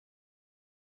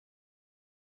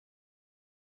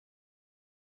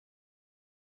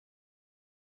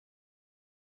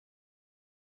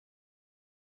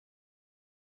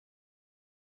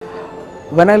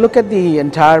When I look at the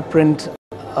entire print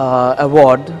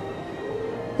award,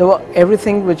 there were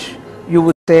everything which you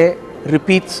would say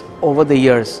repeats over the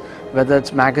years, whether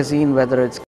it's magazine, whether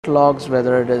it's catalogs,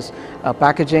 whether it is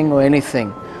packaging or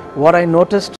anything. What I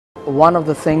noticed, one of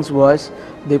the things was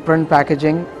the print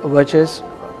packaging, which is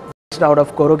out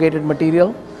of corrugated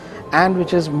material and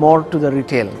which is more to the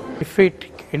retail. If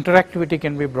interactivity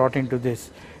can be brought into this,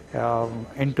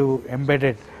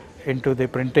 embedded into the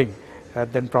printing,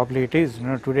 then probably it is.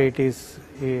 Today it is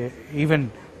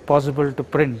even possible to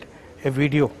print a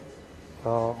video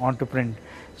onto print.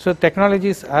 So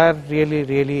technologies are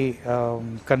really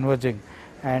converging,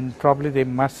 and probably they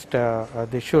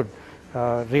should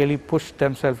really push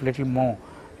themselves little more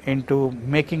into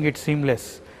making it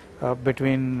seamless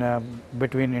between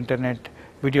internet,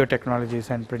 video technologies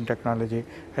and print technology,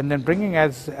 and then bringing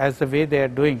as the way they are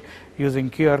doing, using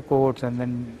QR codes and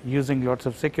then using lots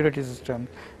of security systems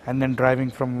and then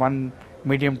driving from one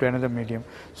medium to another medium.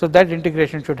 So that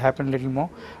integration should happen a little more.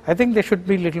 I think they should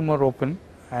be a little more open.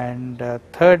 And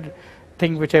third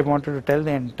thing which I wanted to tell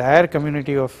the entire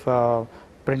community of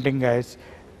printing guys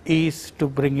is to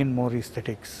bring in more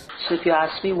aesthetics. So if you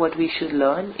ask me what we should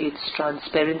learn, it's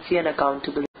transparency and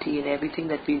accountability in everything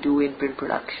that we do in print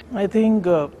production. I think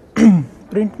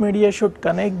print media should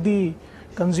connect the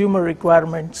consumer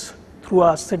requirements through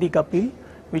aesthetic appeal,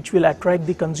 which will attract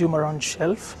the consumer on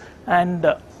shelf, and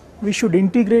we should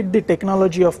integrate the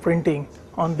technology of printing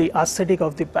on the aesthetic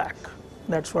of the pack.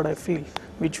 That's what I feel,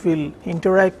 which will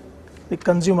interact the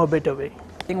consumer better way.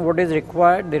 I think what is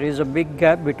required, there is a big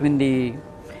gap between the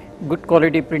good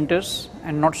quality printers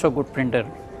and not so good printer.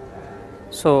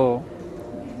 So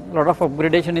a lot of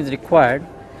upgradation is required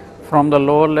from the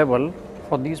lower level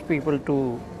for these people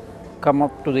to come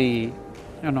up to the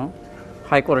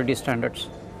high quality standards.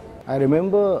 I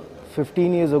remember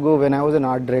 15 years ago when I was an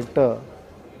art director,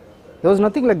 there was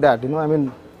nothing like that. I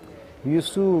mean, we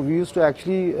used to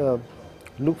actually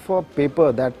look for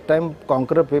paper. That time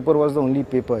Conqueror paper was the only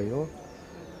paper,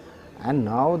 and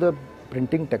now the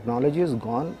printing technology has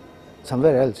gone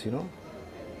somewhere else.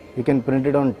 You can print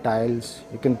it on tiles,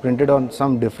 you can print it on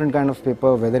some different kind of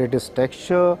paper, whether it is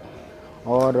texture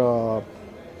or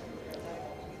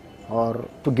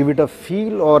to give it a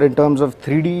feel, or in terms of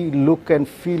 3D look and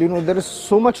feel. There is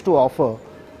so much to offer.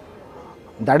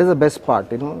 That is the best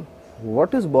part.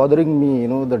 What is bothering me,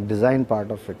 the design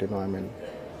part of it. I mean,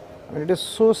 it is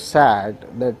so sad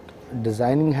that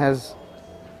designing has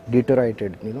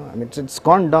deteriorated. I mean, it's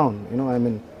gone down. I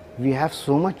mean, we have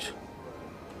so much.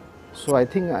 So I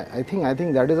think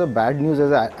that is a bad news.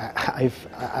 As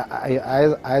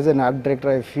an art director,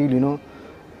 I feel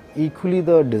equally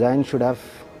the design should have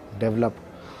developed,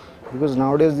 because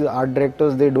nowadays the art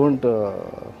directors, they don't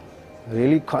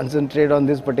really concentrate on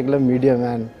this particular medium,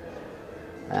 and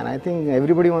I think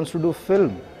everybody wants to do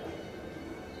film.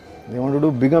 They want to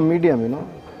do bigger medium.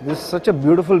 This is such a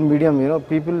beautiful medium.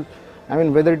 People, I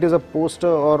mean, whether it is a poster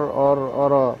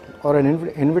or an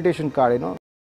invitation card,